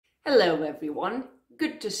Hello everyone,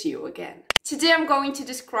 good to see you again. Today I'm going to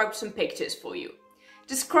describe some pictures for you.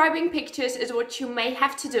 Describing pictures is what you may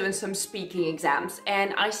have to do in some speaking exams,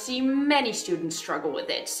 and I see many students struggle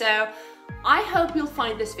with it, so I hope you'll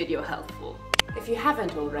find this video helpful. If you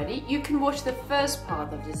haven't already, you can watch the first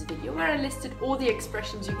part of this video where I listed all the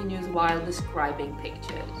expressions you can use while describing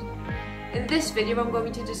pictures. In this video I'm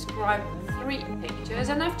going to describe 3 pictures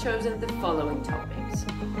and I've chosen the following topics: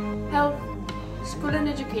 health, school and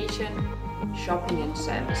education, shopping and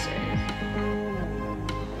services.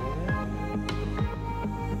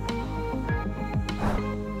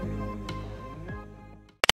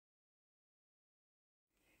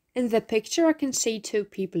 In the picture I can see 2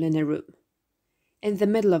 people in a room. In the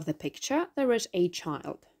middle of the picture there is a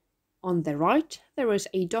child. On the right there is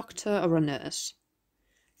a doctor or a nurse.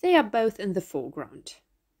 They are both in the foreground.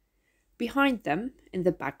 Behind them, in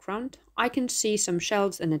the background, I can see some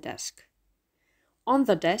shelves and a desk. On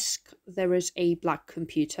the desk there is a black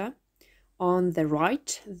computer. On the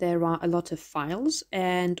right there are a lot of files,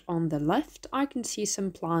 and on the left I can see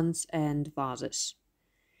some plants and vases.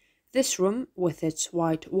 This room, with its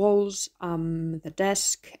white walls, the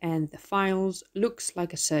desk and the files, looks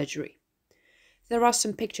like a surgery. There are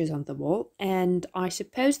some pictures on the wall, and I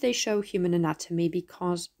suppose they show human anatomy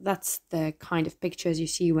because that's the kind of pictures you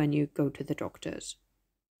see when you go to the doctors.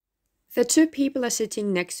 The 2 people are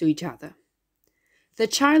sitting next to each other. The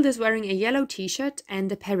child is wearing a yellow t-shirt and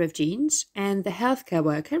a pair of jeans, and the healthcare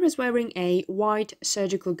worker is wearing a white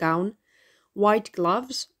surgical gown, white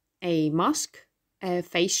gloves, a mask, a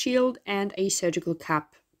face shield and a surgical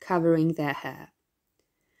cap covering their hair.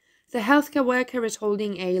 The healthcare worker is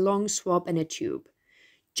holding a long swab and a tube.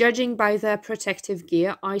 Judging by their protective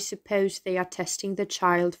gear, I suppose they are testing the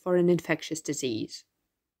child for an infectious disease.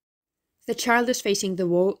 The child is facing the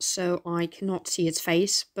wall, so I cannot see its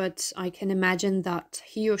face, but I can imagine that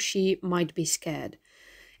he or she might be scared.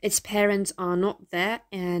 Its parents are not there,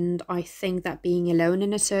 and I think that being alone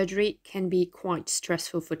in a surgery can be quite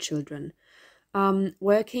stressful for children.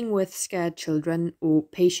 Working with scared children, or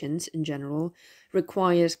patients in general,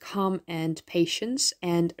 requires calm and patience,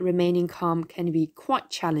 and remaining calm can be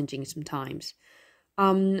quite challenging sometimes.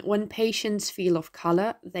 When patients feel off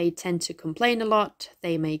color, they tend to complain a lot,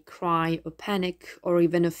 they may cry or panic or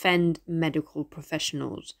even offend medical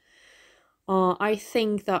professionals. I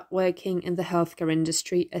think that working in the healthcare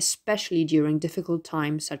industry, especially during difficult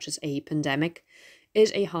times such as a pandemic,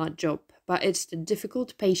 is a hard job, but it's the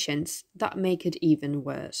difficult patients that make it even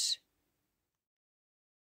worse.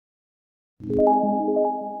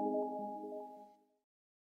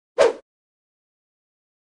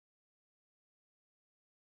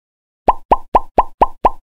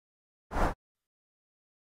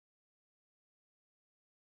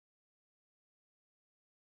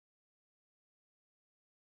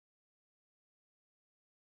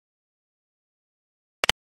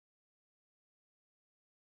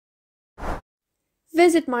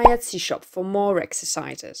 Visit my Etsy shop for more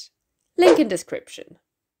exercises. Link in description.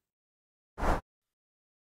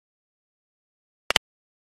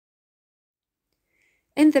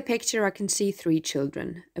 In the picture I can see 3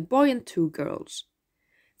 children, a boy and 2 girls.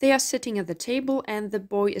 They are sitting at the table and the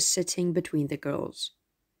boy is sitting between the girls.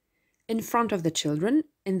 In front of the children,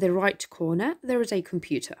 in the right corner, there is a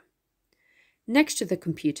computer. Next to the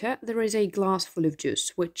computer there is a glass full of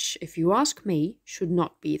juice, which, if you ask me, should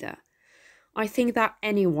not be there. I think that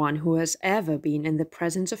anyone who has ever been in the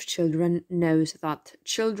presence of children knows that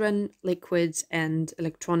children, liquids and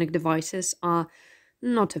electronic devices are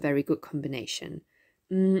not a very good combination.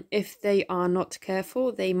 If they are not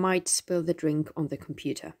careful, they might spill the drink on the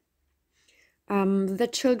computer. The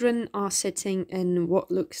children are sitting in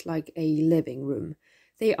what looks like a living room.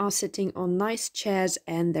 They are sitting on nice chairs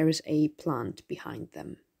and there is a plant behind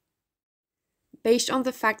them. Based on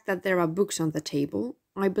the fact that there are books on the table,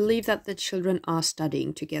 I believe that the children are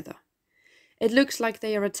studying together. It looks like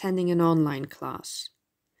they are attending an online class.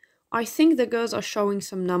 I think the girls are showing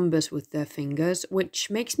some numbers with their fingers, which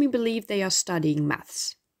makes me believe they are studying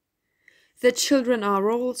maths. The children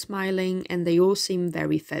are all smiling and they all seem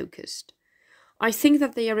very focused. I think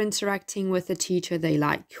that they are interacting with a teacher they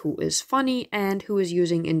like, who is funny and who is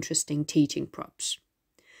using interesting teaching props.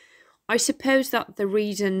 I suppose that the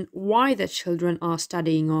reason why the children are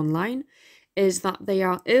studying online is that they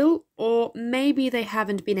are ill, or maybe they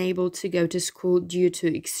haven't been able to go to school due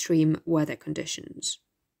to extreme weather conditions.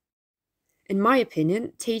 In my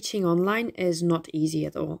opinion, teaching online is not easy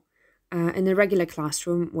at all. In a regular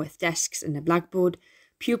classroom with desks and a blackboard,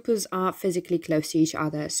 pupils are physically close to each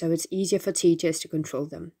other, so it's easier for teachers to control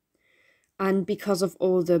them. And because of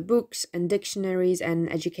all the books and dictionaries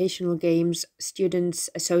and educational games, students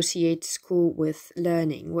associate school with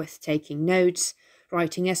learning, with taking notes,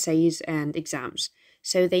 writing essays, and exams.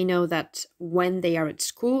 So they know that when they are at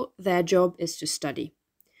school, their job is to study.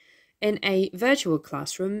 In a virtual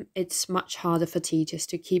classroom, it's much harder for teachers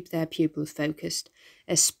to keep their pupils focused,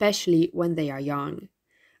 especially when they are young.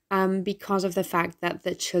 Because of the fact that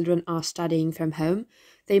the children are studying from home,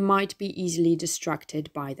 they might be easily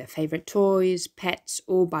distracted by their favorite toys, pets,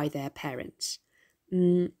 or by their parents.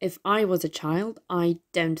 If I was a child, I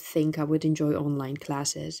don't think I would enjoy online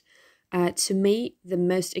classes. To me, the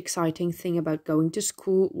most exciting thing about going to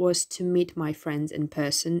school was to meet my friends in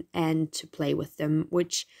person and to play with them,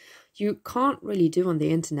 which you can't really do on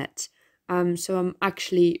the internet. So I'm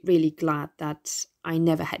actually really glad that I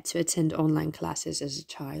never had to attend online classes as a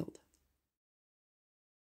child.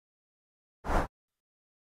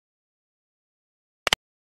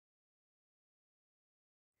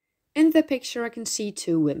 In the picture, I can see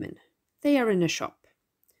two women. They are in a shop.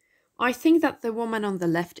 I think that the woman on the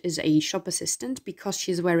left is a shop assistant because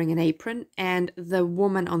she's wearing an apron, and the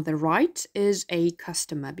woman on the right is a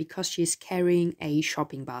customer because she's carrying a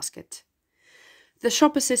shopping basket. The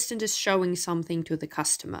shop assistant is showing something to the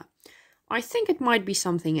customer. I think it might be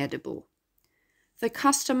something edible. The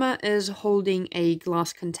customer is holding a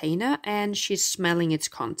glass container and she's smelling its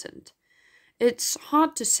content. It's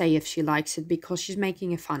hard to say if she likes it because she's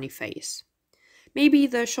making a funny face. Maybe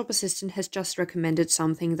the shop assistant has just recommended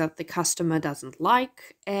something that the customer doesn't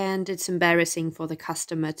like, and it's embarrassing for the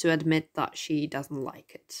customer to admit that she doesn't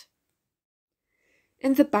like it.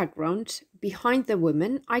 In the background, behind the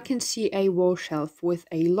women, I can see a wall shelf with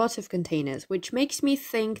a lot of containers, which makes me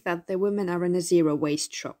think that the women are in a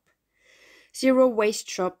zero-waste shop. Zero-waste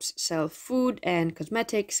shops sell food and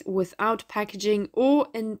cosmetics without packaging or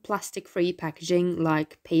in plastic-free packaging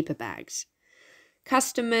like paper bags.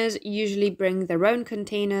 Customers usually bring their own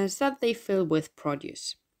containers that they fill with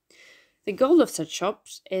produce. The goal of such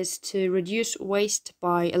shops is to reduce waste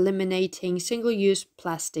by eliminating single-use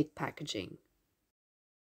plastic packaging.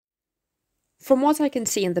 From what I can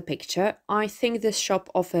see in the picture, I think this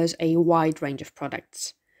shop offers a wide range of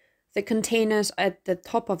products. The containers at the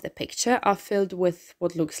top of the picture are filled with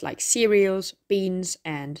what looks like cereals, beans,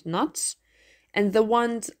 and nuts, and the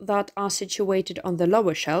ones that are situated on the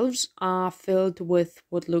lower shelves are filled with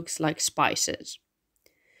what looks like spices.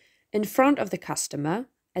 In front of the customer,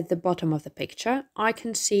 at the bottom of the picture, I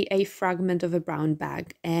can see a fragment of a brown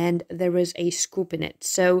bag, and there is a scoop in it,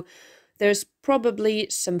 so there's probably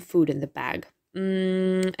some food in the bag.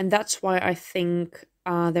 And that's why I think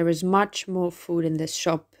there is much more food in this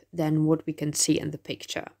shop than what we can see in the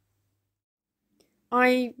picture.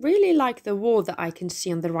 I really like the wall that I can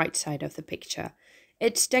see on the right side of the picture.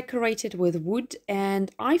 It's decorated with wood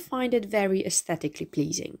and I find it very aesthetically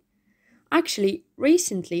pleasing. Actually,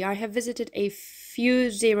 recently I have visited a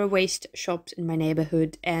few zero-waste shops in my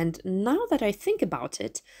neighborhood, and now that I think about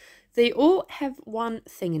it, they all have one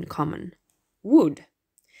thing in common: wood.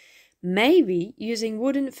 Maybe using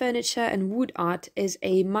wooden furniture and wood art is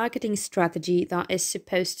a marketing strategy that is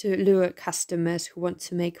supposed to lure customers who want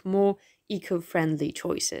to make more eco-friendly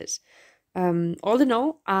choices. All in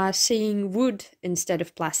all, seeing wood instead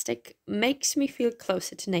of plastic makes me feel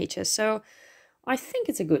closer to nature, so I think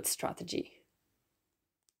it's a good strategy.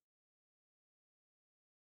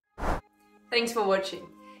 Thanks for watching.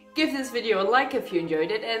 Give this video a like if you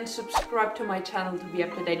enjoyed it and subscribe to my channel to be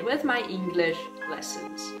up to date with my English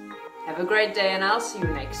lessons. Have a great day and I'll see you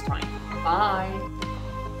next time. Bye!